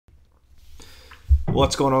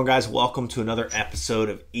What's going on, guys? Welcome to another episode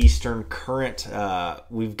of Eastern Current.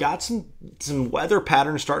 We've got some weather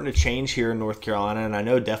patterns starting to change here in North Carolina, and I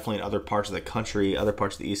know definitely in other parts of the country, other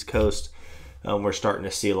parts of the East Coast, we're starting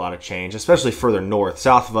to see a lot of change, especially further north.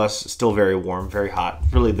 South of us, still very warm, very hot.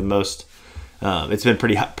 Really the most, it's been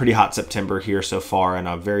pretty hot September here so far, and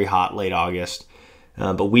a very hot late August.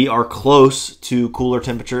 But we are close to cooler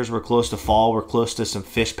temperatures. We're close to fall. We're close to some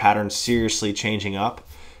fish patterns seriously changing up.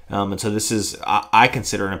 And so this is, I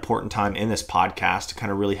consider, an important time in this podcast to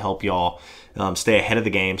kind of really help y'all stay ahead of the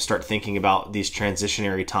game, start thinking about these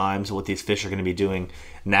transitionary times, what these fish are going to be doing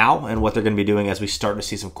now and what they're going to be doing as we start to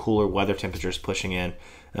see some cooler weather temperatures pushing in.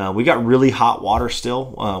 We got really hot water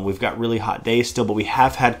still. We've got really hot days still, but we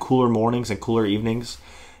have had cooler mornings and cooler evenings.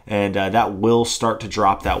 And that will start to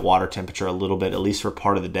drop that water temperature a little bit, at least for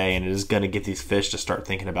part of the day. And it is going to get these fish to start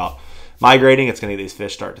thinking about migrating. It's going to get these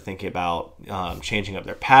fish start to thinking about changing up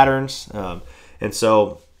their patterns. And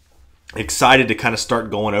so excited to kind of start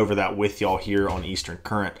going over that with y'all here on Eastern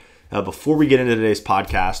Current. Before we get into today's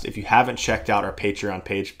podcast, if you haven't checked out our Patreon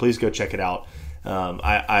page, please go check it out.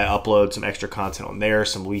 I upload some extra content on there,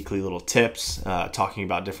 some weekly little tips, talking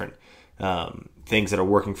about different things that are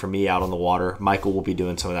working for me out on the water. Michael will be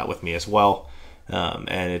doing some of that with me as well.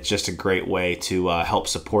 And it's just a great way to help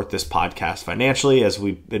support this podcast financially as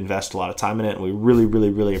we invest a lot of time in it. And we really, really,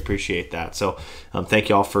 really appreciate that. So thank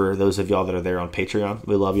y'all for those of y'all that are there on Patreon.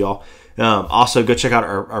 We love y'all. Also, go check out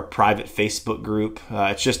our private Facebook group.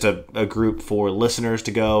 It's just a group for listeners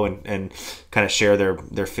to go and kind of share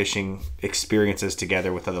their fishing experiences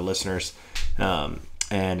together with other listeners.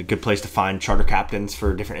 And a good place to find charter captains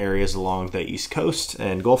for different areas along the East Coast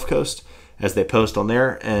and Gulf Coast as they post on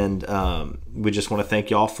there. And we just want to thank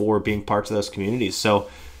y'all for being parts of those communities. So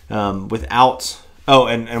and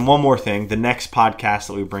one more thing, the next podcast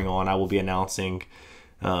that we bring on, I will be announcing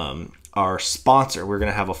our sponsor. We're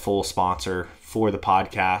going to have a full sponsor for the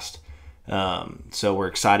podcast. So we're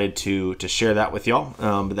excited to share that with y'all.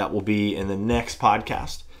 But that will be in the next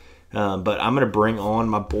podcast. But I'm going to bring on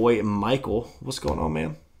my boy, Michael. What's going on,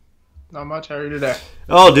 man? Not much. How are you today?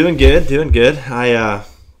 Oh, doing good.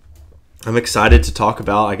 I'm excited to talk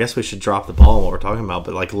about, I guess we should drop the ball on what we're talking about,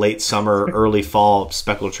 but like late summer, early fall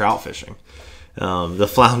speckled trout fishing. The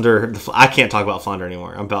flounder, I can't talk about flounder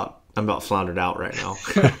anymore. I'm about floundered out right now.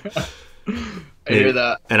 I hear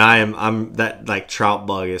that. And I'm that like trout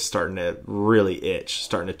bug is starting to really itch,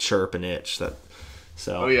 starting to chirp and itch.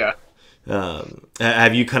 Oh yeah.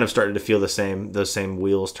 Have you kind of started to feel those same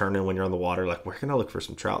wheels turning when you're on the water? Like, where can I look for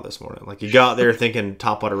some trout this morning? Like, you go out there thinking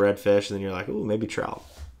topwater redfish, and then you're like, ooh, maybe trout.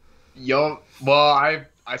 Well, I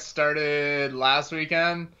started last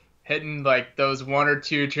weekend hitting like those one or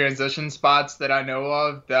two transition spots that I know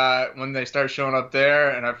of that when they start showing up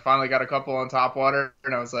there, and I finally got a couple on topwater,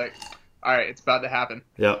 and I was like, all right, it's about to happen.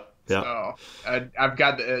 Yep. So I've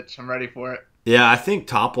got the itch. I'm ready for it. Yeah, I think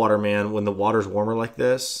topwater, man, when the water's warmer like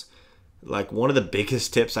this, like one of the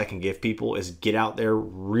biggest tips I can give people is get out there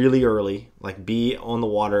really early, like be on the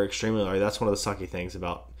water extremely early. That's one of the sucky things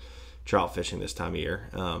about trout fishing this time of year.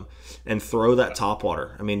 And throw that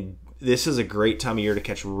topwater. I mean, this is a great time of year to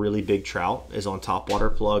catch really big trout, is on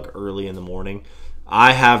topwater plug early in the morning.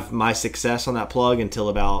 I have my success on that plug until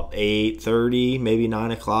about 8:30, maybe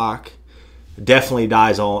 9 o'clock. Definitely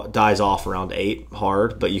dies off around 8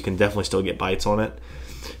 hard, but you can definitely still get bites on it.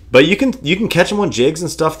 But you can catch them on jigs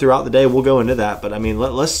and stuff throughout the day. We'll go into that. But, I mean,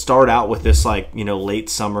 let's start out with this, late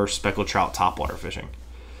summer speckled trout topwater fishing.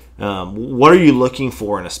 What are you looking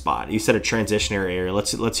for in a spot? You said a transitionary area.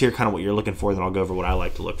 Let's hear kind of what you're looking for, then I'll go over what I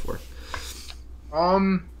like to look for.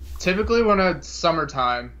 Typically when it's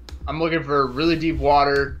summertime, I'm looking for really deep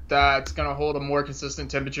water that's going to hold a more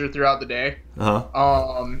consistent temperature throughout the day.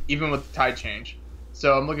 Even with the tide change.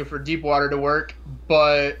 So I'm looking for deep water to work,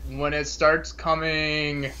 but when it starts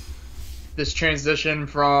coming, this transition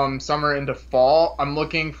from summer into fall, I'm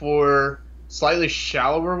looking for slightly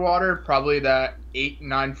shallower water, probably that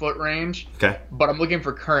 8-9 foot range. Okay. But I'm looking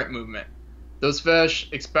for current movement. Those fish,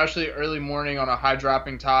 especially early morning on a high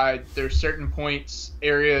dropping tide, there's certain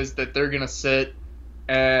areas that they're going to sit,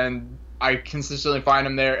 and I consistently find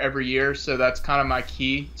them there every year. So that's kind of my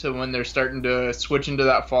key to when they're starting to switch into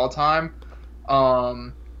that fall time.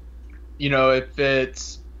 If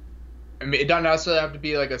it doesn't necessarily have to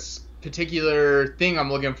be like a particular thing I'm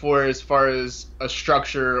looking for as far as a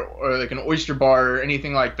structure or like an oyster bar or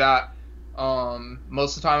anything like that.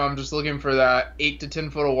 Most of the time I'm just looking for that 8 to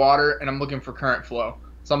 10 foot of water, and I'm looking for current flow.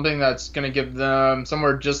 Something that's going to give them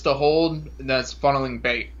somewhere just to hold that's funneling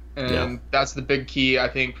bait. And that's the big key, I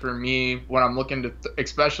think, for me when I'm looking to,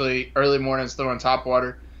 especially early mornings throwing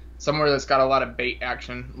topwater, somewhere that's got a lot of bait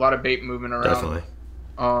action, a lot of bait moving around. Definitely.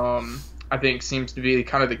 I think seems to be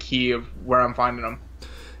kind of the key of where I'm finding them.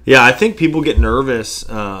 Yeah, I think people get nervous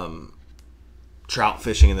trout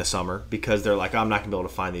fishing in the summer because they're like, I'm not gonna be able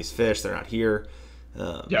to find these fish. They're not here.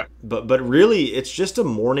 Yeah. But really, it's just a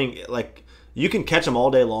morning. Like, you can catch them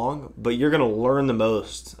all day long, but you're gonna learn the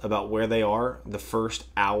most about where they are the first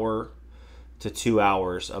hour to 2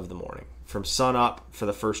 hours of the morning, from sun up for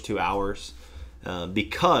the first 2 hours,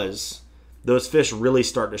 because those fish really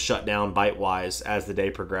start to shut down bite wise as the day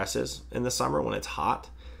progresses in the summer when it's hot.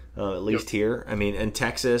 At least here. I mean, in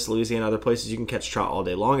Texas, Louisiana, other places, you can catch trout all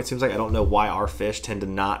day long. It seems like I don't know why our fish tend to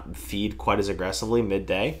not feed quite as aggressively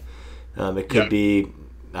midday. It could be,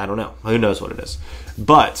 I don't know. Who knows what it is.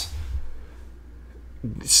 But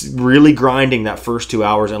really grinding that first 2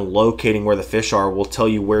 hours and locating where the fish are will tell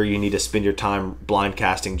you where you need to spend your time blind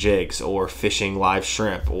casting jigs or fishing live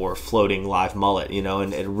shrimp or floating live mullet,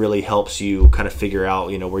 and it really helps you kind of figure out,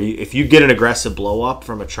 where if you get an aggressive blow up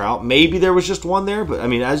from a trout, maybe there was just one there, but I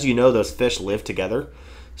mean, as you know, those fish live together.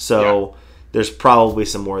 So there's probably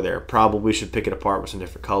some more there. Probably should pick it apart with some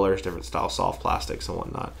different colors, different style soft plastics and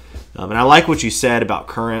whatnot. And I like what you said about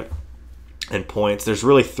current and points. There's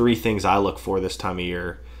really 3 things I look for this time of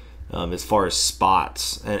year as far as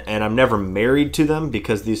spots. And I'm never married to them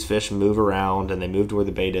because these fish move around and they move to where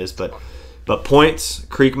the bait is. But points,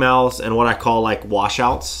 creek mouths, and what I call like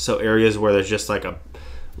washouts. So areas where there's just like a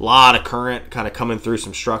lot of current kind of coming through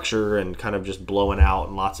some structure and kind of just blowing out,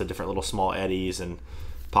 and lots of different little small eddies and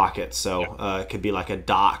pockets. So it could be like a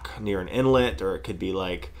dock near an inlet, or it could be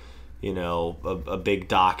like, a big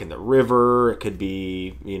dock in the river. It could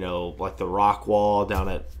be, like the rock wall down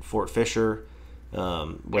at Fort Fisher,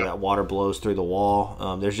 where that water blows through the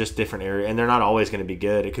wall. There's just different areas, and they're not always going to be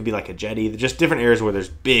good. It could be like a jetty. Just different areas where there's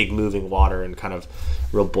big moving water and kind of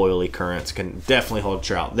real boily currents can definitely hold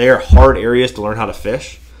trout. They are hard areas to learn how to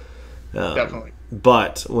fish. Definitely.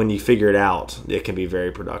 But when you figure it out, it can be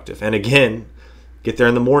very productive. And again, get there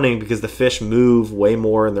in the morning because the fish move way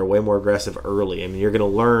more and they're way more aggressive early. I mean, you're going to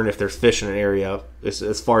learn if there's fish in an area,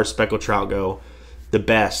 as far as speckled trout go, the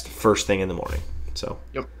best first thing in the morning. So.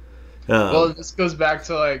 Yep. Well, this goes back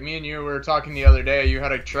to like me and you were talking the other day. You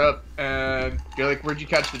had a trip and you're like, "Where'd you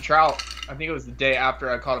catch the trout?" I think it was the day after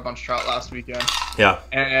I caught a bunch of trout last weekend. Yeah.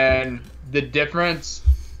 And the difference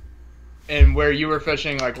in where you were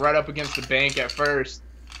fishing, like right up against the bank at first,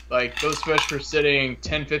 like those fish were sitting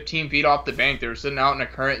 10, 15 feet off the bank. They were sitting out in a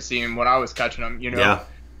current seam when I was catching them. Yeah.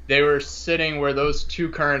 They were sitting where those 2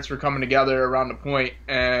 currents were coming together around the point,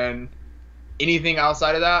 and anything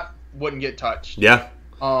outside of that wouldn't get touched. Yeah.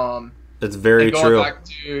 It's very and going true. Back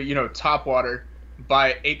to top water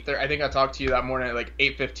by 8:30. I think I talked to you that morning at like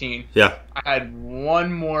 8:15. Yeah. I had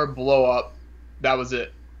one more blow up. That was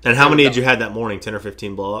it. And how many did you had that morning? 10 or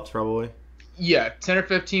 15 blow ups, probably. Yeah, 10 or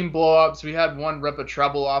 15 blow ups. We had one rip a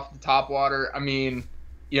treble off the top water. I mean,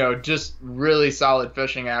 just really solid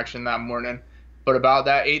fishing action that morning. But about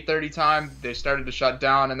that 8:30 time, they started to shut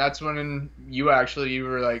down, and that's when you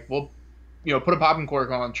were like, well, put a popping cork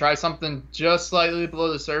on, try something just slightly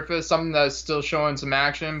below the surface, something that's still showing some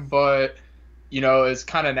action, but, is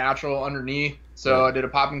kind of natural underneath. So I did a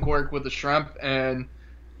popping cork with the shrimp, and,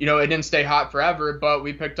 it didn't stay hot forever, but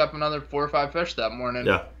we picked up another 4 or 5 fish that morning.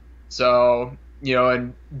 Yeah. So,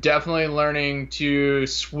 and definitely learning to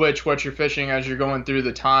switch what you're fishing as you're going through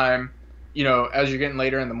the time, as you're getting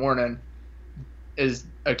later in the morning is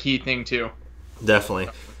a key thing too. Definitely.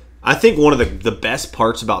 I think one of the best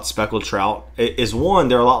parts about speckled trout is, one,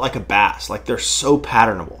 they're a lot like a bass. Like, they're so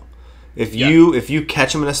patternable. If you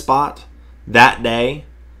catch them in a spot that day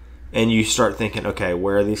and you start thinking, okay,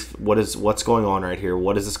 where are these? What's going on right here?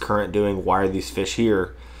 What is this current doing? Why are these fish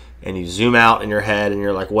here? And you zoom out in your head and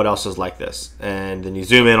you're like, what else is like this? And then you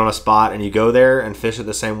zoom in on a spot and you go there and fish it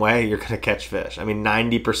the same way, you're going to catch fish. I mean,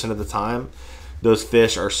 90% of the time, those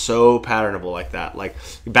fish are so patternable like that. Like,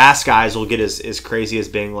 bass guys will get as crazy as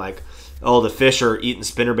being like, oh, the fish are eating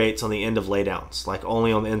spinnerbaits on the end of laydowns, like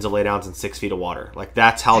only on the ends of laydowns in 6 feet of water. Like,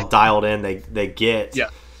 that's how dialed in they get. Yeah.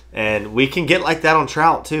 And we can get like that on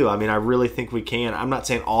trout too. I mean, I really think we can. I'm not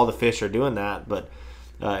saying all the fish are doing that, but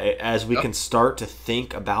as we can start to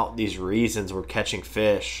think about these reasons we're catching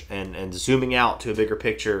fish and zooming out to a bigger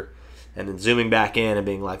picture and then zooming back in and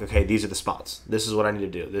being like, okay, these are the spots. This is what I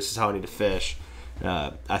need to do. This is how I need to fish.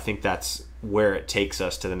 I think that's where it takes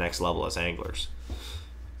us to the next level as anglers.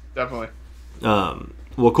 Definitely.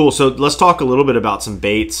 Well, cool. So let's talk a little bit about some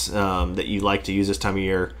baits that you like to use this time of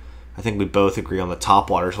year. I think we both agree on the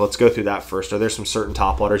topwaters. So let's go through that first. Are there some certain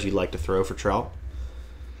topwaters you'd like to throw for trout?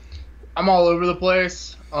 I'm all over the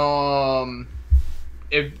place.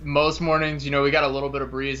 If most mornings, we got a little bit of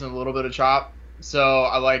breeze and a little bit of chop. So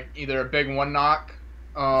I like either a big 1 knock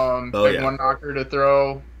Oh, big yeah. one knocker to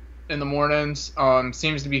throw in the mornings.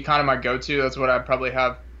 Seems to be kind of my go-to. That's what I probably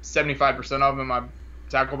have 75% of in my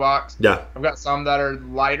tackle box. Yeah. I've got some that are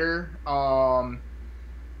lighter,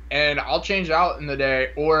 and I'll change out in the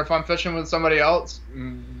day. Or if I'm fishing with somebody else,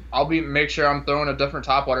 I'll make sure I'm throwing a different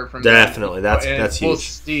topwater from them. Definitely. That's we'll huge.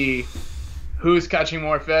 see who's catching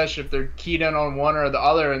more fish, if they're keyed in on one or the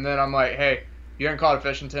other, and then I'm like, hey, you haven't caught a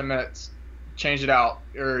fish in 10 minutes, change it out,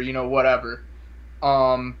 or whatever.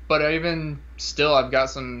 But even still, I've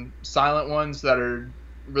got some silent ones that are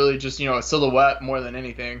really just a silhouette more than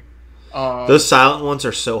anything. Those silent ones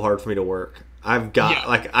are so hard for me to work. I've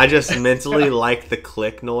got I just mentally like the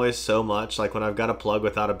click noise so much. Like when I've got a plug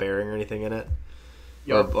without a bearing or anything in it,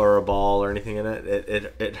 or a ball or anything in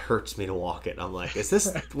it, it hurts me to walk it. I'm like,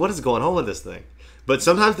 what is going on with this thing? But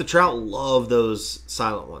sometimes the trout love those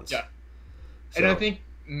silent ones. Yeah. So. And I think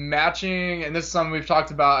matching, and this is something we've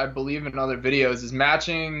talked about, I believe, in other videos, is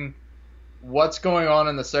matching what's going on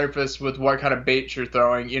in the surface with what kind of bait you're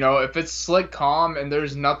throwing. If it's slick calm and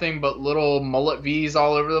there's nothing but little mullet V's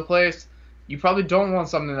all over the place, you probably don't want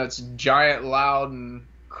something that's giant, loud, and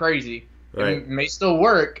crazy. Right. It may still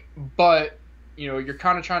work, but you're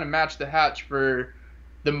kind of trying to match the hatch for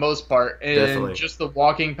the most part. And Definitely. Just the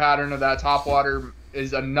walking pattern of that topwater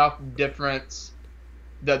is enough difference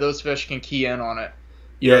that those fish can key in on it.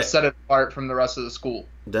 Set it apart from the rest of the school.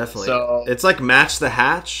 Definitely. So it's like match the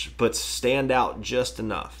hatch, but stand out just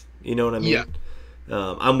enough. You know what I mean?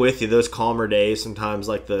 Yeah. I'm with you. Those calmer days, sometimes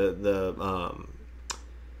like the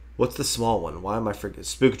what's the small one? Why am I forgetting?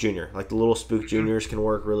 Spook Junior. Like the little Spook Juniors can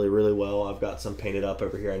work really, really well. I've got some painted up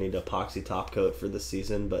over here. I need to epoxy top coat for this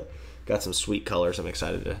season, but got some sweet colors I'm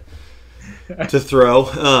excited to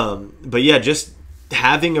throw. But yeah, just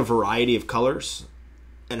having a variety of colors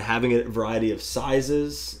and having a variety of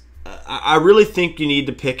sizes. I really think you need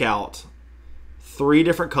to pick out 3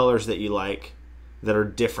 different colors that you like that are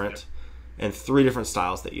different, and 3 different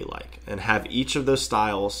styles that you like, and have each of those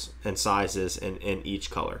styles and sizes in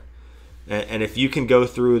each color. And if you can go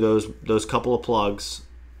through those couple of plugs,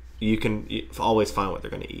 you can always find what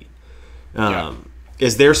they're going to eat.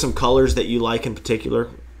 Is there some colors that you like in particular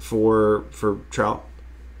for trout?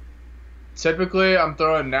 Typically, I'm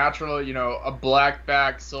throwing natural, a black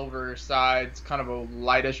back, silver sides, kind of a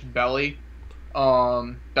lightish belly.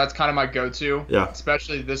 That's kind of my go-to. Yeah.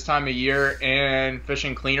 Especially this time of year and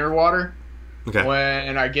fishing cleaner water. Okay.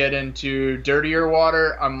 When I get into dirtier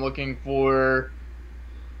water, I'm looking for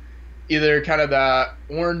either kind of that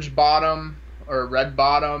orange bottom or red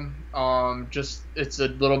bottom. Just it's a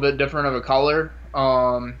little bit different of a color.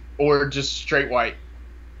 Or just straight white.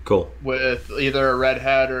 Cool. With either a red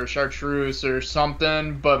head or a chartreuse or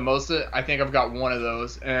something, but most of it, I think I've got one of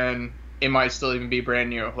those, and it might still even be brand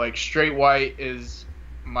new. Like straight white is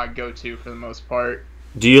my go-to for the most part.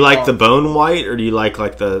 Do you like the bone white, or do you like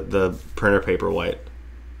the printer paper white?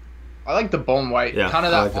 I like the bone white. Yeah, kind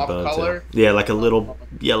of that off color. Too. Yeah, like a little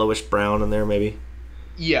yellowish brown in there, maybe.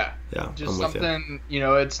 Yeah. Yeah. Just something.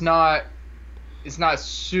 It's not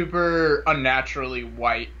super unnaturally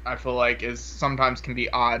white. I feel like is sometimes can be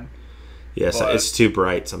odd. Yes, it's too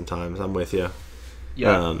bright sometimes. I'm with you.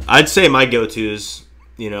 Yeah. I'd say my go-to is,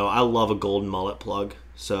 I love a golden mullet plug.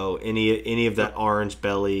 So any of that orange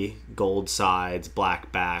belly, gold sides,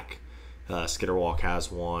 black back. Skitterwalk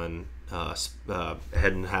has one.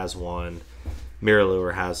 Hedden has one.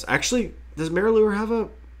 Mirror has. Actually, does Mirror have a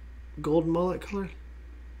golden mullet color?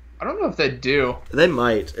 I don't know if they do. They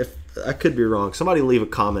might. If I could be wrong. Somebody leave a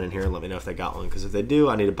comment in here and let me know if they got one. Because if they do,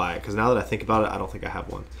 I need to buy it. Because now that I think about it, I don't think I have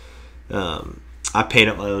one. I paint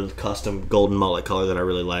up my own custom golden mullet color that I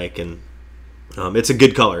really like, and it's a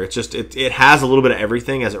good color. It's just it has a little bit of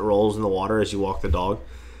everything as it rolls in the water as you walk the dog.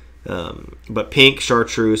 But pink,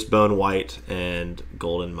 chartreuse, bone white, and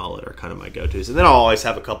golden mullet are kind of my go-tos. And then I'll always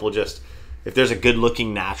have a couple just if there's a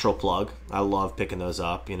good-looking natural plug. I love picking those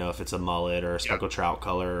up. If it's a mullet or a speckled trout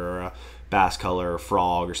color or a bass color or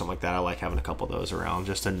frog or something like that, I like having a couple of those around.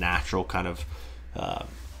 Just a natural kind of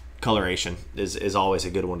coloration is always a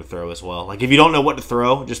good one to throw as well. Like if you don't know what to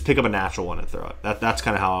throw, just pick up a natural one and throw it. That's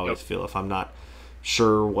kind of how I always feel if I'm not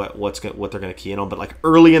sure what they're going to key in on. But like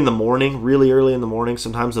early in the morning, really early in the morning,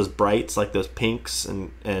 sometimes those brights like those pinks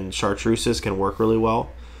and chartreuses can work really well.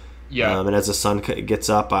 Yeah. And as the sun gets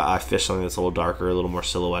up, I fish something that's a little darker, a little more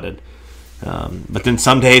silhouetted. But then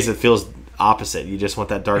some days it feels opposite. You just want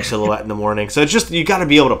that dark silhouette in the morning. So it's just you got to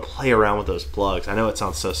be able to play around with those plugs. I know it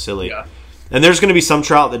sounds so silly. Yeah. And there's going to be some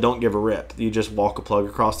trout that don't give a rip. You just walk a plug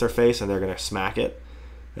across their face and they're going to smack it.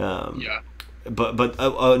 But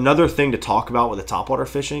another thing to talk about with the topwater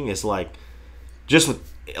fishing is like just with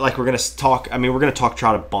like we're gonna talk. I mean, we're gonna talk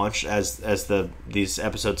trout a bunch as these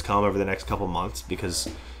episodes come over the next couple months because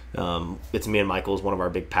it's me and Michael is one of our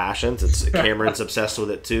big passions. It's Cameron's obsessed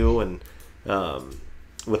with it too, and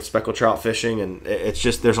with speckled trout fishing, and it's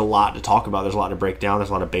just there's a lot to talk about. There's a lot to break down.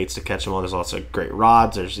 There's a lot of baits to catch them on. There's lots of great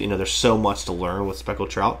rods. There's so much to learn with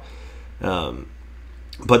speckled trout.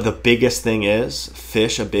 But the biggest thing is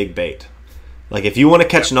fish a big bait. Like if you want to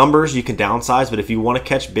catch numbers, you can downsize. But if you want to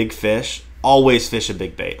catch big fish, always fish a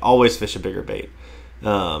big bait. Always fish a bigger bait.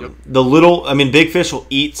 Big fish will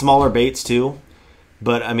eat smaller baits too.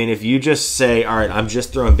 But I mean, if you just say, all right, I'm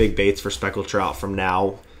just throwing big baits for speckled trout from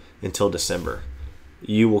now until December,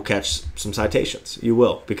 you will catch some citations. You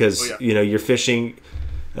will, because you're fishing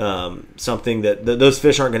something that those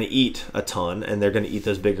fish aren't going to eat a ton, and they're going to eat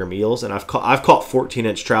those bigger meals. And I've caught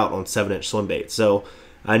 14-inch trout on 7-inch swim bait, so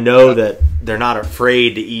I know that they're not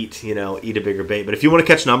afraid to eat a bigger bait. But if you want to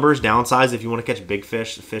catch numbers, downsize. If you want to catch big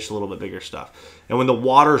fish, fish a little bit bigger stuff. And when the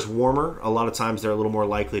water's warmer, a lot of times they're a little more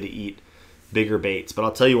likely to eat bigger baits. But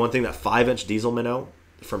I'll tell you one thing: that 5-inch diesel minnow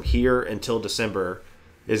from here until December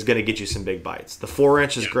is going to get you some big bites. The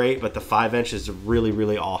 4-inch is great, but the 5-inch is a really,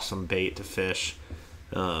 really awesome bait to fish,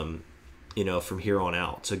 from here on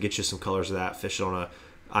out. So get you some colors of that. Fish it on a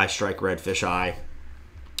eye strike redfish eye.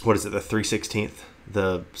 What is it, the 3/16th?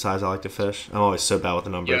 The size I like to fish. I'm always so bad with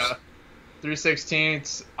the numbers. Yeah,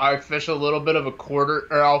 3/16. I fish a little bit of a quarter,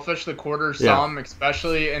 or I'll fish the quarter some,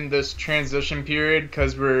 especially in this transition period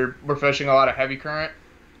because we're fishing a lot of heavy current,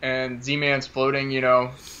 and Z-Man's floating.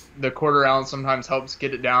 The quarter ounce sometimes helps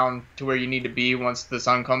get it down to where you need to be once the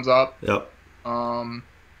sun comes up. Yep.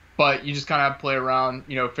 But you just kind of have to play around,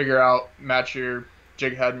 figure out, match your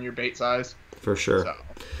jig head and your bait size. For sure. So.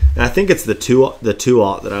 And I think it's the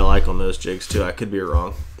 2/0 that I like on those jigs too. I could be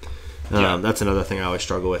wrong. That's another thing I always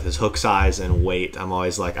struggle with is hook size and weight. I'm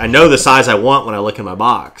always like, I know the size I want when I look in my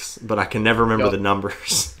box, but I can never remember the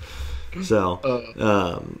numbers. So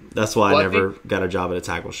that's why I never got a job at a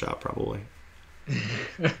tackle shop probably.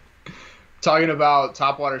 Talking about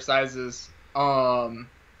topwater sizes, most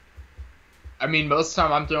of the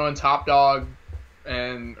time I'm throwing top dog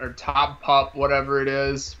or top pup, whatever it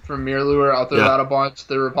is, from Mirror. I'll throw that a bunch.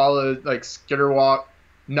 The Rapala, like Skitterwalk,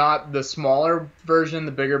 not the smaller version,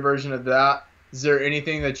 the bigger version of that. Is there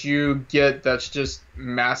anything that you get that's just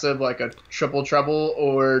massive, like a triple treble,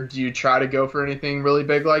 or do you try to go for anything really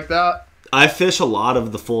big like that? I fish a lot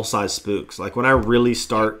of the full-size spooks. Like when I really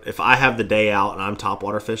start, if I have the day out and I'm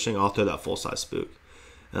topwater fishing, I'll throw that full-size spook.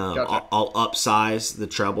 Gotcha. I'll upsize the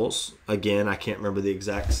trebles. Again, I can't remember the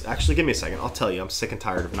exact. Actually, give me a second. I'll tell you. I'm sick and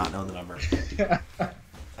tired of not knowing the number.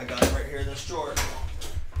 I got it right here in this drawer.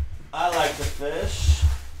 I like to fish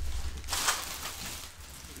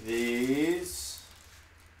these.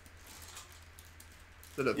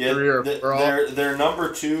 Is it a 3 or 4? They're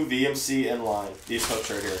number 2 VMC inline. These hooks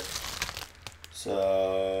right here.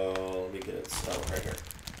 So let me get it right here.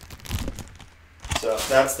 So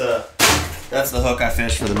that's the hook I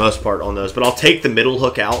fish for the most part on those. But I'll take the middle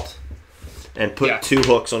hook out and put 2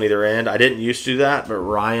 hooks on either end. I didn't used to do that, but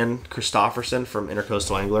Ryan Christopherson from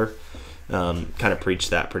Intercoastal Angler kind of preached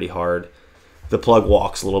that pretty hard. The plug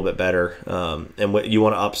walks a little bit better, and what you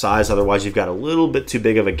want to upsize. Otherwise, you've got a little bit too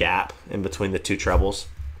big of a gap in between the 2 trebles.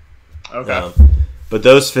 Okay. But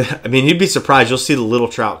those, you'd be surprised. You'll see the little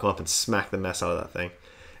trout come up and smack the mess out of that thing.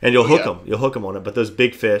 And you'll hook them. You'll hook them on it. But those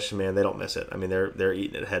big fish, man, they don't miss it. They're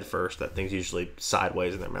eating it head first. That thing's usually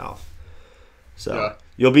sideways in their mouth. So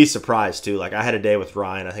you'll be surprised too. Like I had a day with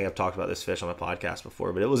Ryan. I think I've talked about this fish on my podcast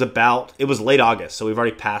before. But it was late August, so we've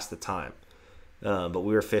already passed the time. But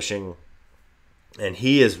we were fishing, and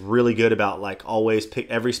he is really good about like always pick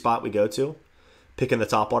every spot we go to, picking the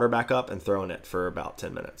topwater back up and throwing it for about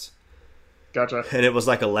 10 minutes. Gotcha. And it was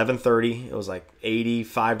like 11:30. It was like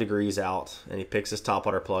 85 degrees out, and he picks his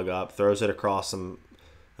topwater plug up, throws it across some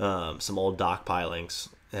old dock pilings,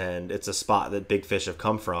 and it's a spot that big fish have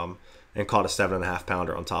come from, and caught a 7.5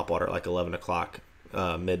 pounder on topwater at like 11 o'clock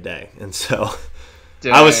midday. And so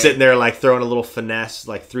I was sitting there like throwing a little finesse,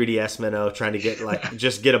 like 3DS minnow, trying to get like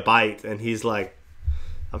just get a bite, and he's like,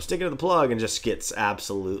 I'm sticking to the plug, and just gets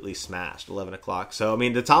absolutely smashed 11 o'clock. So,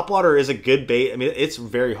 the topwater is a good bait. It's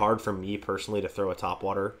very hard for me personally to throw a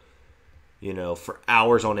topwater, for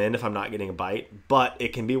hours on end if I'm not getting a bite. But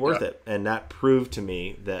it can be worth it. And that proved to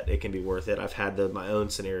me that it can be worth it. I've had my own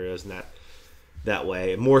scenarios in that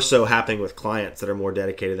way. More so happening with clients that are more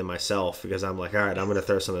dedicated than myself, because I'm like, all right, I'm going to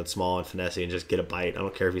throw something small and finessey and just get a bite. I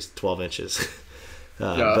don't care if he's 12 inches.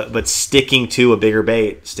 But sticking to a bigger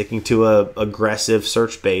bait, sticking to a aggressive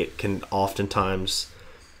search bait can oftentimes,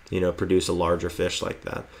 produce a larger fish like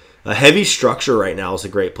that. A heavy structure right now is a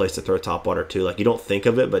great place to throw topwater too. Like, you don't think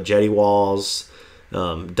of it, but jetty walls,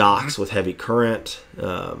 docks with heavy current.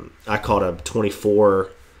 I caught a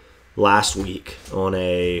 24 last week on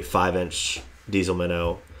a 5-inch diesel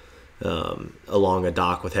minnow along a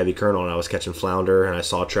dock with heavy current on it. I was catching flounder, and I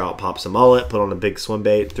saw a trout pop some mullet, put on a big swim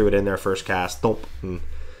bait, threw it in there first cast, thump, and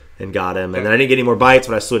got him. And then I didn't get any more bites,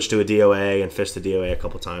 but I switched to a DOA and fished the DOA a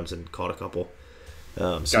couple times and caught a couple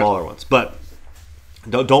smaller ones. But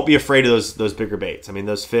don't be afraid of those bigger baits. I mean,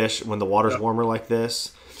 those fish, when the water's warmer like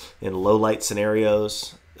this, in low light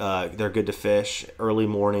scenarios, they're good to fish. Early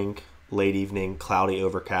morning, late evening, cloudy,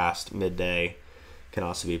 overcast, midday can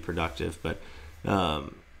also be productive. But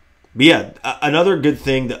yeah, another good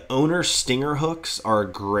thing, the owner stinger hooks are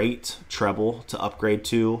a great treble to upgrade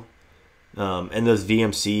to. And those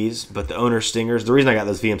VMCs, but the owner stingers, the reason I got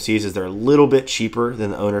those VMCs is they're a little bit cheaper than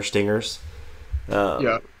the owner stingers.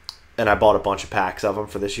 And I bought a bunch of packs of them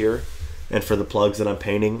for this year and for the plugs that I'm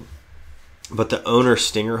painting. But the owner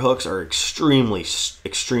stinger hooks are extremely,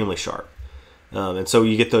 extremely sharp. And so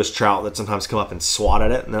you get those trout that sometimes come up and swat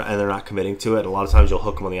at it, and they're not committing to it. A lot of times you'll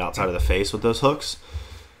hook them on the outside of the face with those hooks.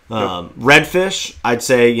 Redfish, I'd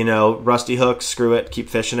say, rusty hooks, screw it, keep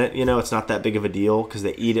fishing it. It's not that big of a deal because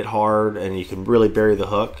they eat it hard and you can really bury the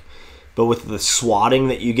hook. But with the swatting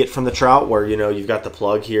that you get from the trout, where you've got the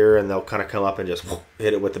plug here and they'll kind of come up and just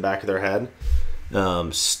hit it with the back of their head,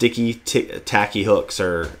 sticky, tacky hooks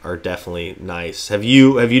are definitely nice. Have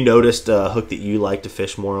you noticed a hook that you like to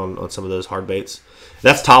fish more on some of those hard baits?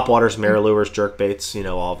 That's topwaters, Marilures, jerk baits,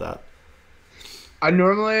 all of that. I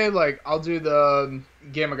normally I'll do the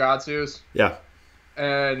Gamakatsus. Yeah.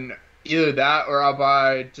 And either that or I'll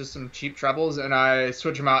buy just some cheap trebles and I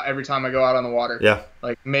switch them out every time I go out on the water. Yeah.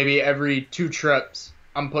 Like maybe every 2 trips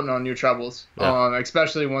I'm putting on new trebles. Yeah.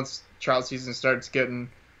 Especially once trout season starts getting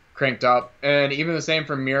cranked up. And even the same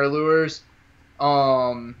for Marilures.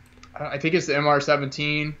 I think it's the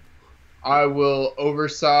MR17. I will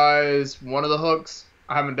oversize one of the hooks.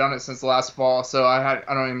 I haven't done it since last fall, so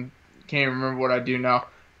can't even remember what I do now.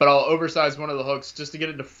 But I'll oversize one of the hooks just to get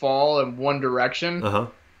it to fall in one direction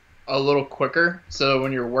a little quicker. So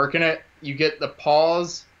when you're working it, you get the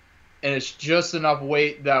pause, and it's just enough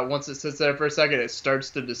weight that once it sits there for a second, it starts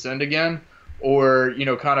to descend again, or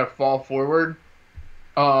kind of fall forward.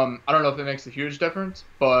 I don't know if it makes a huge difference,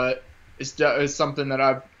 but it's something that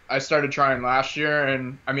I started trying last year,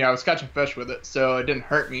 and I was catching fish with it, so it didn't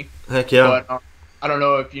hurt me. Heck yeah. But I don't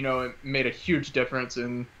know if it made a huge difference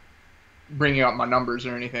in bringing up my numbers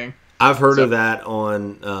or anything. I've heard of that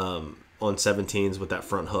on 17s with that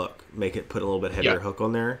front hook. Put a little bit heavier hook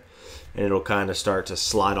on there, and it'll kind of start to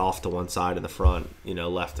slide off to one side in the front,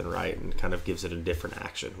 left and right, and kind of gives it a different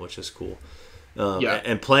action, which is cool.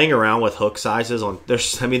 And playing around with hook sizes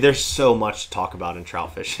there's so much to talk about in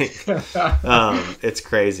trout fishing. It's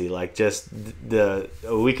crazy.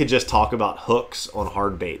 We could just talk about hooks on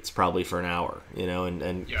hard baits probably for an hour,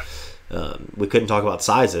 we couldn't talk about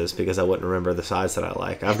sizes because I wouldn't remember the size that I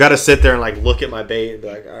like. I've got to sit there and look at my bait and be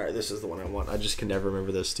like, all right, this is the one I want. I just can never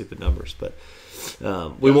remember those stupid numbers. But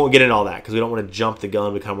we won't get into all that because we don't want to jump the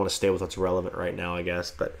gun. We kind of want to stay with what's relevant right now, I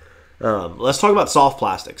guess. But let's talk about soft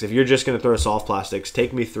plastics. If you're just going to throw soft plastics,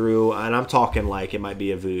 take me through. And I'm talking it might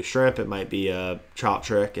be a voodoo shrimp, it might be a trout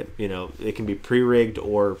trick. It can be pre-rigged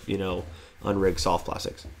or unrigged soft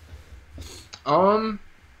plastics.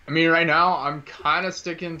 Right now I'm kind of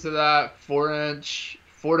sticking to that 4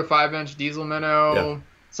 to 5 inch diesel minnow,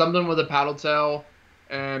 something with a paddle tail,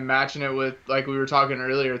 and matching it with, like we were talking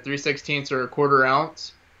earlier, 3/16 or a 1/4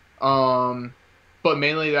 ounce. But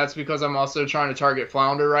mainly that's because I'm also trying to target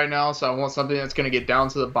flounder right now, so I want something that's going to get down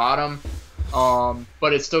to the bottom.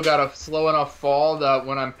 But it's still got a slow enough fall that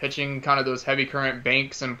when I'm pitching kind of those heavy current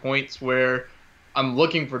banks and points where I'm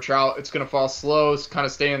looking for trout, it's going to fall slow, kind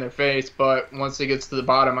of stay in their face, but once it gets to the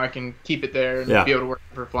bottom, I can keep it there and be able to work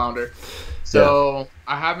for flounder. So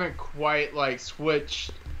I haven't quite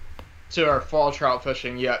switched to our fall trout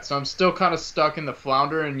fishing yet, so I'm still kind of stuck in the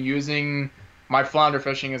flounder and using my flounder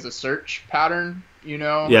fishing as a search pattern, at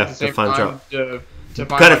the same to find time trout. to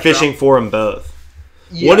find kind of fishing for them both.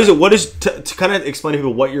 Yeah. What is to kind of explain to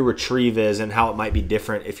people what your retrieve is and how it might be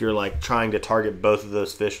different if you're trying to target both of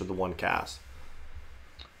those fish with the one cast?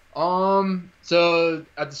 So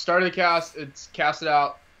at the start of the cast, it's cast it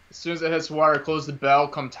out. As soon as it hits the water, close the bell,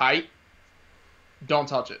 come tight. Don't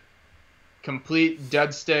touch it. Complete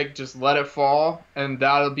dead stick, just let it fall, and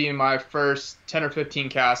that'll be my first 10 or 15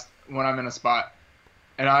 cast when I'm in a spot.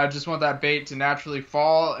 And I just want that bait to naturally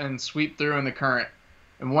fall and sweep through in the current.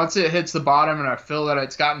 And once it hits the bottom and I feel that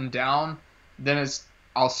it's gotten down, then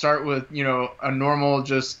I'll start with, a normal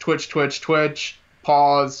just twitch,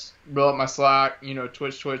 pause, reel up my slack,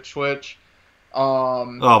 twitch, twitch, twitch. Oh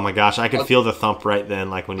my gosh, I could feel the thump right then,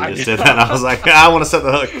 like when you just I did that. I was like, I want to set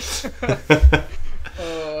the hook.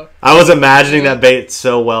 uh, I was imagining that bait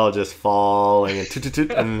so well, just falling and toot, toot,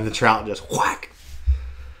 toot, and the trout just whack.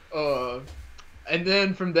 And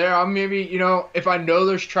then from there, I'll maybe, if I know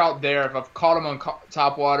there's trout there, if I've caught them on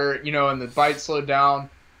top water, and the bite slowed down,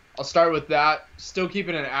 I'll start with that. Still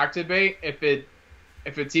keeping an active bait. If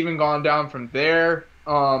it's even gone down from there,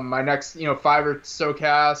 my next, 5 or so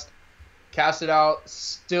cast it out,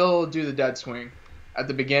 still do the dead swing at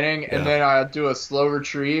the beginning, and then I do a slow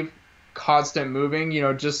retrieve, constant moving,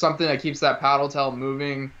 just something that keeps that paddle tail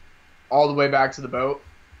moving all the way back to the boat.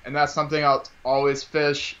 And that's something I'll always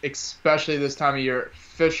fish, especially this time of year.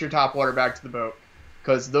 Fish your topwater back to the boat,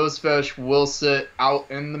 because those fish will sit out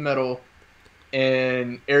in the middle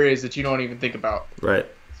in areas that you don't even think about. Right.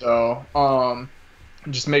 So,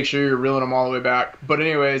 just make sure you're reeling them all the way back. But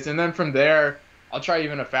anyways, and then from there, I'll try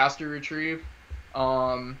even a faster retrieve.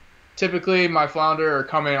 Typically, my flounder are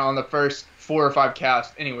coming on the first 4 or 5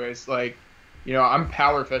 casts. Anyways, I'm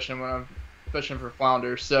power fishing when I'm fishing for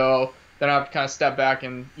flounder, so then I have to kind of step back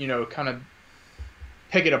and, kind of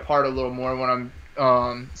pick it apart a little more when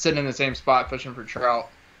I'm sitting in the same spot fishing for trout.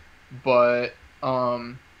 But,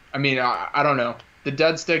 I don't know. The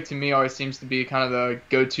dead stick to me always seems to be kind of the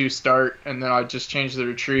go-to start, and then I just change the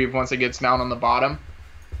retrieve once it gets down on the bottom.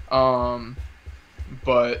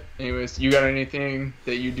 But anyways, you got anything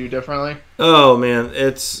that you do differently? Oh, man.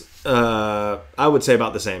 It's, I would say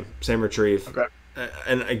about the same retrieve. Okay.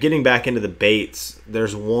 And getting back into the baits,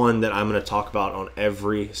 there's one that I'm going to talk about on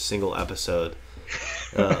every single episode,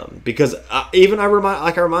 because I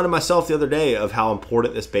reminded myself the other day of how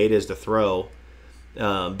important this bait is to throw,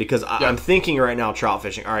 because I'm thinking right now trout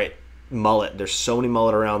fishing. All right, mullet. There's so many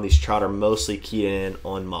mullet around. These trout are mostly keyed in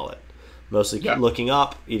on mullet, mostly looking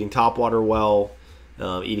up, eating topwater well,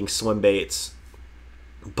 eating swim baits.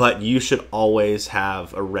 But you should always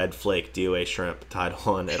have a red flake DOA shrimp tied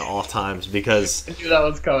on at all times, because I knew that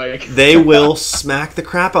was coming. They will smack the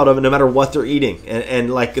crap out of it no matter what they're eating.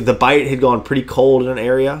 And like the bite had gone pretty cold in an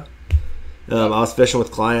area. I was fishing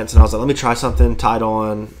with clients and I was like, let me try something tied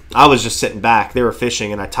on. I was just sitting back. They were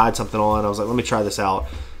fishing and I tied something on. I was like, let me try this out.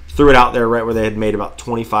 Threw it out there right where they had made about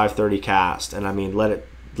 25, 30 casts. And I mean, let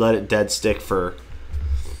it dead stick for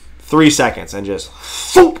 3 seconds and just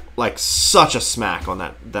whoop, like such a smack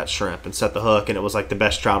on that shrimp and set the hook, and it was like the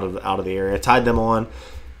best trout out of the area. Tied them on,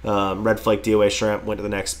 red flake DOA shrimp, went to the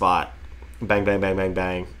next spot, bang, bang, bang, bang,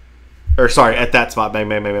 bang. Or sorry, at that spot, bang,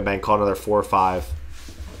 bang, bang, bang, bang, caught another 4 or 5.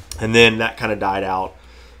 And then that kind of died out.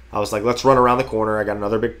 I was like, let's run around the corner. I got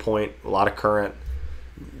another big point, a lot of current.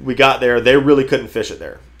 We got there. They really couldn't fish it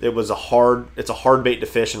there. It's a hard bait to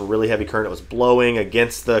fish in really heavy current. It was blowing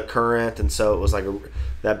against the current, and so it was like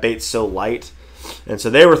that bait's so light. And so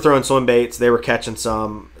they were throwing swim baits. They were catching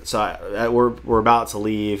some. So we're about to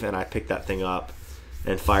leave, and I picked that thing up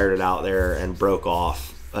and fired it out there and broke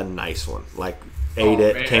off a nice one. Like ate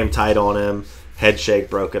it, man. Came tight on him, head shake,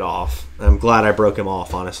 broke it off. I'm glad I broke him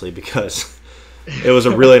off, honestly, because it was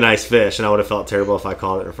a really nice fish, and I would have felt terrible if I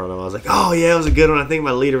caught it in front of him. I was like, oh, yeah, it was a good one. I think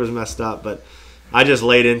my leader was messed up, but I just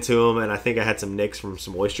laid into him, and I think I had some nicks from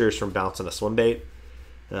some oysters from bouncing a swim bait.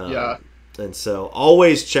 And so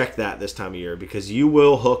always check that this time of year, because you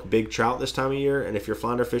will hook big trout this time of year. And if you're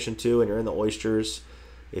flounder fishing too and you're in the oysters,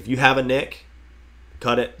 if you have a nick,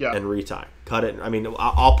 cut it and retie. Cut it. I mean,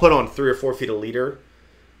 I'll put on 3 or 4 feet of leader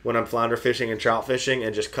when I'm flounder fishing and trout fishing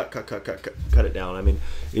and just cut it down. I mean,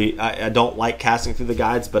 I don't like casting through the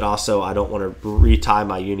guides, but also I don't want to retie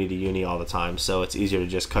my uni to uni all the time. So it's easier to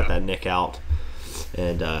just cut that nick out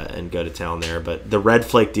and go to town there. But the red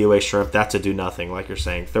flake DOA shrimp, that's a do nothing, like you're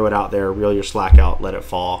saying. Throw it out there, reel your slack out, let it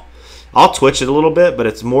fall. I'll twitch it a little bit, but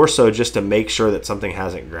it's more so just to make sure that something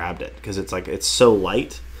hasn't grabbed it, because it's so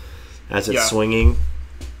light as it's swinging.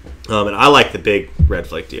 And I like the big red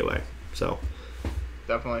flake DOA. So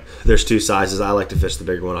definitely, there's 2 sizes. I like to fish the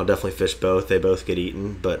bigger one. I'll definitely fish both. They both get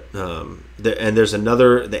eaten. But and there's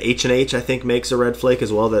another, the H&H I think makes a red flake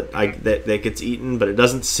as well that gets eaten, but it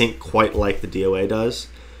doesn't sink quite like the DOA does.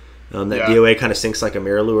 DOA kind of sinks like a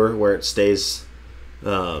mirror lure, where it stays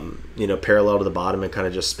parallel to the bottom and kind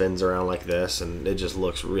of just spins around like this, and it just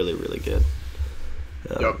looks really, really good.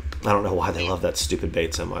 I don't know why they love that stupid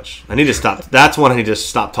bait so much. I need to stop. That's one I need to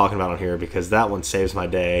stop talking about on here, because that one saves my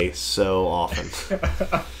day so often.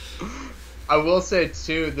 I will say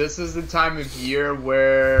too, this is the time of year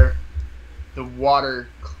where the water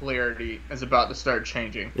clarity is about to start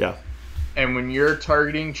changing. Yeah. And when you're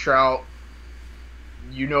targeting trout,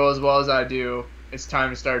 you know as well as I do, it's time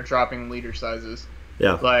to start dropping leader sizes.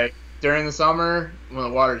 Yeah. Like, during the summer when the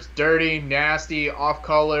water's dirty, nasty, off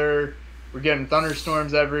color, we're getting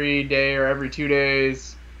thunderstorms every day or every 2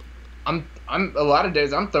 days. I'm a lot of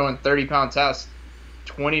days I'm throwing 30-pound tests,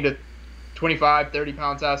 20 to 25,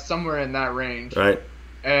 30-pound tests, somewhere in that range. Right.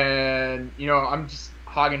 And I'm just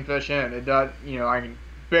hogging fish in. It does, I can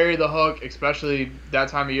bury the hook, especially that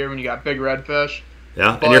time of year when you got big redfish.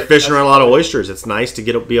 Yeah, and you're fishing around a lot of oysters. It's nice to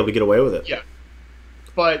be able to get away with it. Yeah.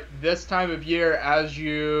 But this time of year, as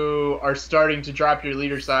you are starting to drop your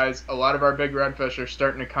leader size, a lot of our big redfish are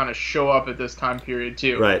starting to kind of show up at this time period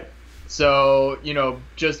too. Right. So,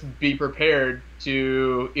 just be prepared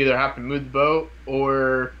to either have to move the boat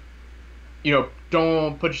or,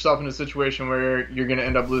 don't put yourself in a situation where you're going to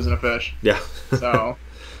end up losing a fish. Yeah. So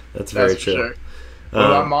that's very true. Sure.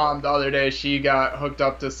 My mom the other day, she got hooked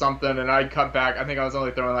up to something and I cut back. I think I was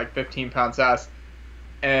only throwing like 15-pound tests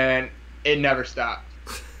and it never stopped.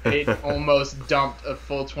 It almost dumped a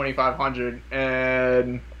full 2,500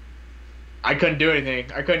 and I couldn't do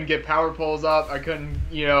anything. I couldn't get power poles up. I couldn't,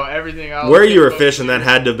 everything else. Where you were fishing, that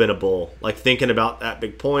had to have been a bull. Like thinking about that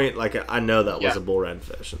big point, like I know that was a bull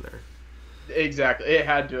redfish in there. Exactly. It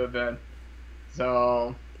had to have been.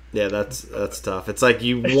 So. Yeah, that's tough. It's like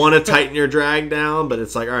you want to tighten your drag down, but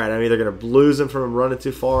it's like, all right, I'm either going to lose him from running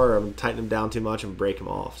too far or I'm going to tighten him down too much and break him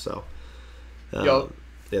off. So, yeah,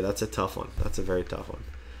 that's a tough one. That's a very tough one.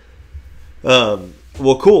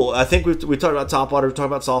 Well, cool. I think we talked about topwater. We talked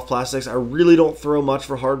about soft plastics. I really don't throw much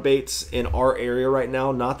for hard baits in our area right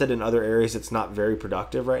now. Not that in other areas it's not very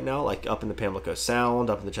productive right now. Like up in the Pamlico Sound,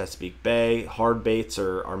 up in the Chesapeake Bay, hard baits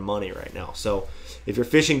are money right now. So if you're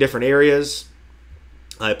fishing different areas,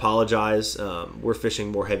 I apologize. We're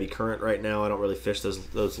fishing more heavy current right now. I don't really fish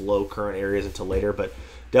those low current areas until later, but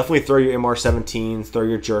definitely throw your MR17s, throw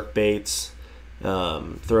your jerk baits,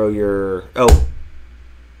 throw your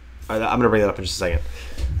I'm going to bring that up in just a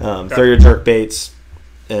second. Throw your jerk baits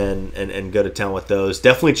and go to town with those.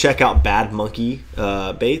 Definitely check out Bad Monkey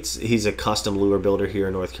Baits. He's a custom lure builder here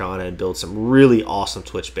in North Carolina and builds some really awesome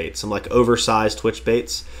twitch baits. Some like oversized twitch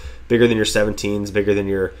baits, bigger than your 17s, bigger than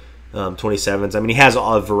your 27s. I mean, he has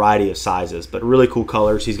a variety of sizes, but really cool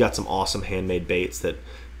colors. He's got some awesome handmade baits that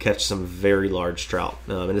catch some very large trout.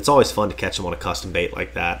 And it's always fun to catch them on a custom bait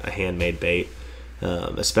like that, a handmade bait.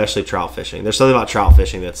 Especially trout fishing. There's something about trout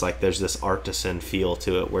fishing that's like there's this artisan feel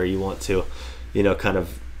to it where you want to, kind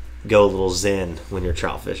of go a little zen when you're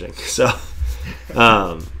trout fishing. So,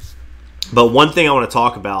 but one thing I want to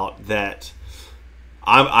talk about that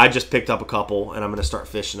I just picked up a couple and I'm going to start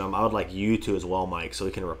fishing them. I would like you to as well, Mike, so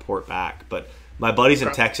we can report back. But my buddies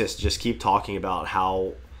in Texas just keep talking about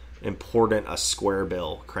how important a square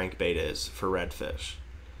bill crankbait is for redfish.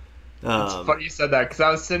 It's funny you said that because I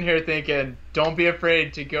was sitting here thinking, don't be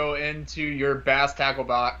afraid to go into your bass tackle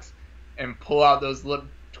box and pull out those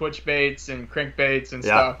twitch baits and crankbaits and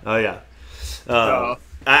stuff. Oh, yeah.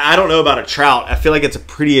 I don't know about a trout. I feel like it's a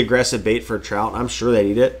pretty aggressive bait for a trout. I'm sure they'd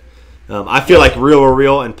eat it. I feel like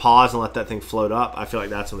reel and pause and let that thing float up. I feel like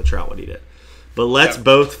that's when the trout would eat it. But let's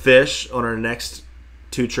both fish on our next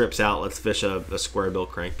 2 trips out. Let's fish a square bill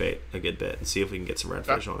crankbait a good bit and see if we can get some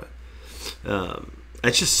redfish on it.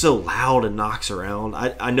 It's just so loud and knocks around.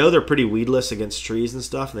 I know they're pretty weedless against trees and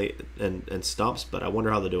stuff and stumps, but I wonder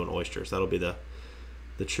how they're doing oysters. That'll be the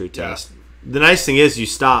true test. Yeah. The nice thing is you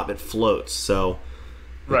stop, it floats, so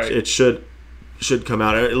it should come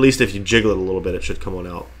out. At least if you jiggle it a little bit, it should come on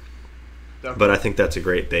out. Definitely. But I think that's a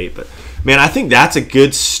great bait. But man, I think that's a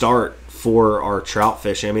good start for our trout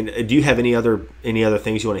fishing. I mean, do you have any other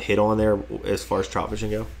things you want to hit on there as far as trout fishing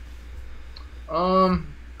go?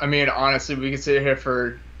 I mean, honestly, we could sit here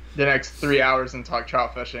for the next 3 hours and talk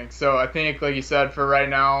trout fishing. So I think, like you said, for right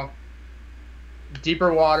now,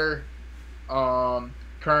 deeper water,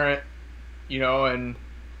 current, and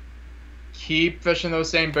keep fishing those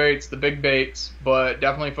same baits, the big baits, but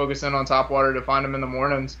definitely focus in on top water to find them in the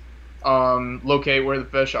mornings, locate where the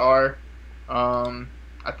fish are.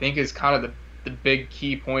 I think is kind of the big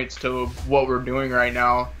key points to what we're doing right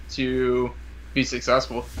now to be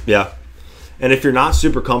successful. Yeah. And if you're not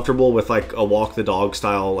super comfortable with like a walk the dog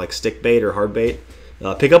style like stick bait or hard bait,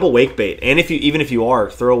 pick up a wake bait. And even if you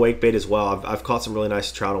are, throw a wake bait as well. I've caught some really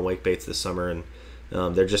nice trout on wake baits this summer, and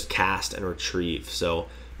they're just cast and retrieve. So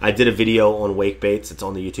I did a video on wake baits. It's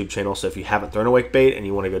on the YouTube channel. So if you haven't thrown a wake bait and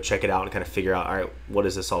you want to go check it out and kind of figure out, all right, what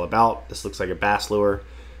is this all about? This looks like a bass lure.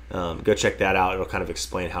 Go check that out. It'll kind of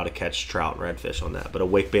explain how to catch trout and redfish on that. But a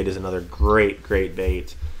wake bait is another great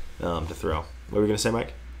bait to throw. What were we going to say,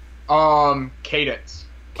 Mike? Cadence.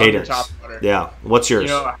 Top water. Yeah. What's yours?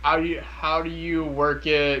 How do you work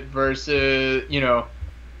it versus,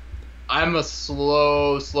 I'm a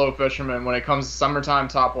slow fisherman. When it comes to summertime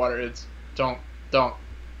topwater, it's don't, don't,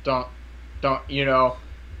 don't, don't.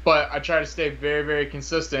 But I try to stay very, very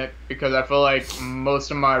consistent because I feel like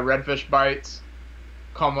most of my redfish bites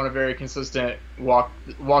come on a very consistent walk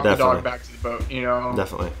the dog back to the boat.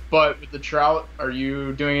 Definitely. But with the trout, are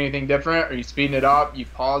you doing anything different? Are you speeding it up? You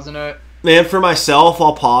pausing it? Man, for myself,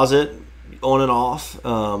 I'll pause it on and off.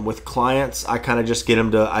 With clients, I kind of just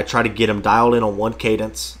I try to get them dialed in on one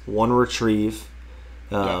cadence, one retrieve.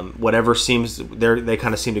 Whatever they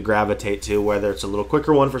kind of seem to gravitate to, whether it's a little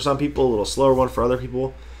quicker one for some people, a little slower one for other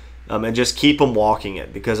people. And just keep them walking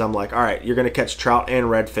it, because I'm like, all right, you're going to catch trout and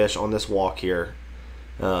redfish on this walk here.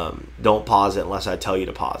 Don't pause it unless I tell you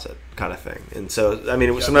to pause it, kind of thing. And so, I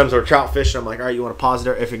mean, sometimes we're trout fishing. I'm like, all right, you want to pause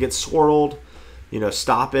it? If it gets swirled,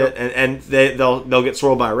 stop it. And they'll get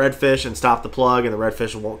swirled by a redfish and stop the plug, and the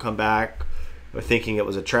redfish won't come back, thinking it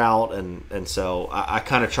was a trout. And so I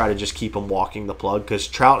kind of try to just keep them walking the plug, because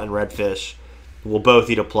trout and redfish will both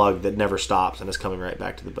eat a plug that never stops and is coming right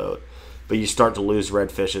back to the boat. But you start to lose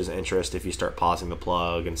redfish's interest if you start pausing the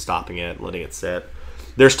plug and stopping it and letting it sit.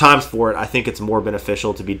 There's times for it. I think it's more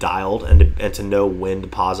beneficial to be dialed and to know when to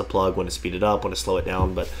pause a plug, when to speed it up, when to slow it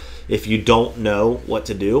down. But if you don't know what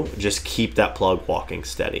to do, just keep that plug walking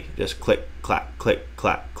steady. Just click, clack, click,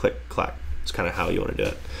 clack, click, clack. It's kind of how you want to do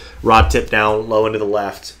it. Rod tip down, low into the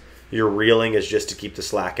left. Your reeling is just to keep the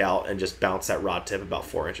slack out and just bounce that rod tip about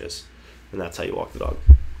 4 inches. And that's how you walk the dog.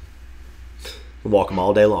 Walk them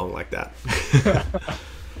all day long like that.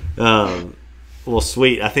 Well,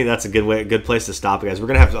 sweet. I think that's a good place to stop it, guys. We're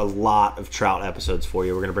going to have a lot of trout episodes for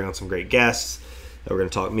you. We're going to bring on some great guests. We're going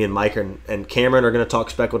to talk, me and Mike and Cameron are going to talk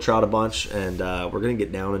speckled trout a bunch, and we're going to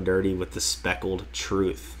get down and dirty with the speckled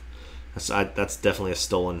truth. That's definitely a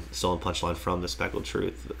stolen punchline from the speckled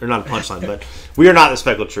truth. Or not a punchline, but we are not the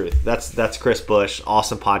speckled truth. That's Chris Bush.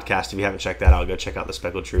 Awesome podcast. If you haven't checked that out, go check out the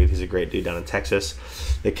speckled truth. He's a great dude down in Texas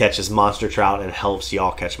that catches monster trout and helps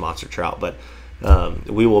y'all catch monster trout. But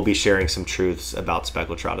we will be sharing some truths about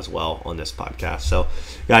speckled trout as well on this podcast. So,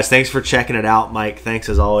 guys, thanks for checking it out. Mike, thanks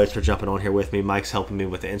as always for jumping on here with me. Mike's helping me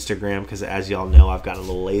with the Instagram because, as y'all know, I've gotten a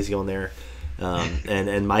little lazy on there.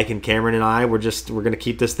 And Mike and Cameron and I, we're going to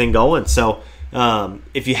keep this thing going. So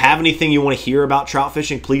if you have anything you want to hear about trout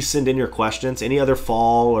fishing, please send in your questions. Any other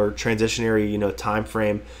fall or transitionary, time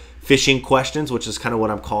frame fishing questions, which is kind of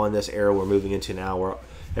what I'm calling this era we're moving into now, where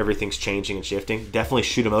everything's changing and shifting. Definitely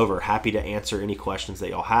shoot them over. Happy to answer any questions that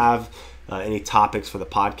y'all have. Any topics for the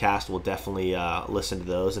podcast, we'll definitely listen to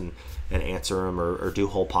those and answer them or do a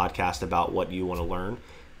whole podcast about what you want to learn.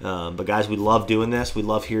 But guys, we love doing this. We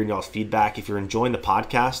love hearing y'all's feedback. If you're enjoying the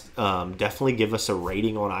podcast, definitely give us a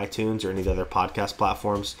rating on iTunes or any of the other podcast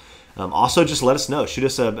platforms. Also, just let us know. Shoot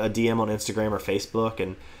us a DM on Instagram or Facebook,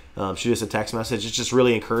 and shoot us a text message. It's just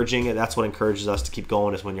really encouraging. That's what encourages us to keep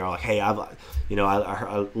going, is when you're like, hey, I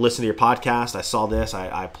listened to your podcast. I saw this.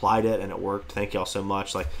 I applied it, and it worked. Thank y'all so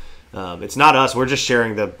much. It's not us. We're just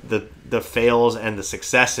sharing the fails and the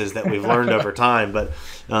successes that we've learned over time. But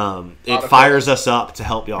it fires us up to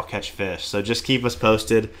help y'all catch fish. So just keep us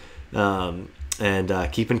posted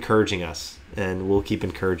and keep encouraging us. And we'll keep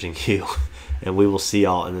encouraging you. And we will see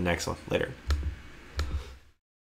y'all in the next one. Later.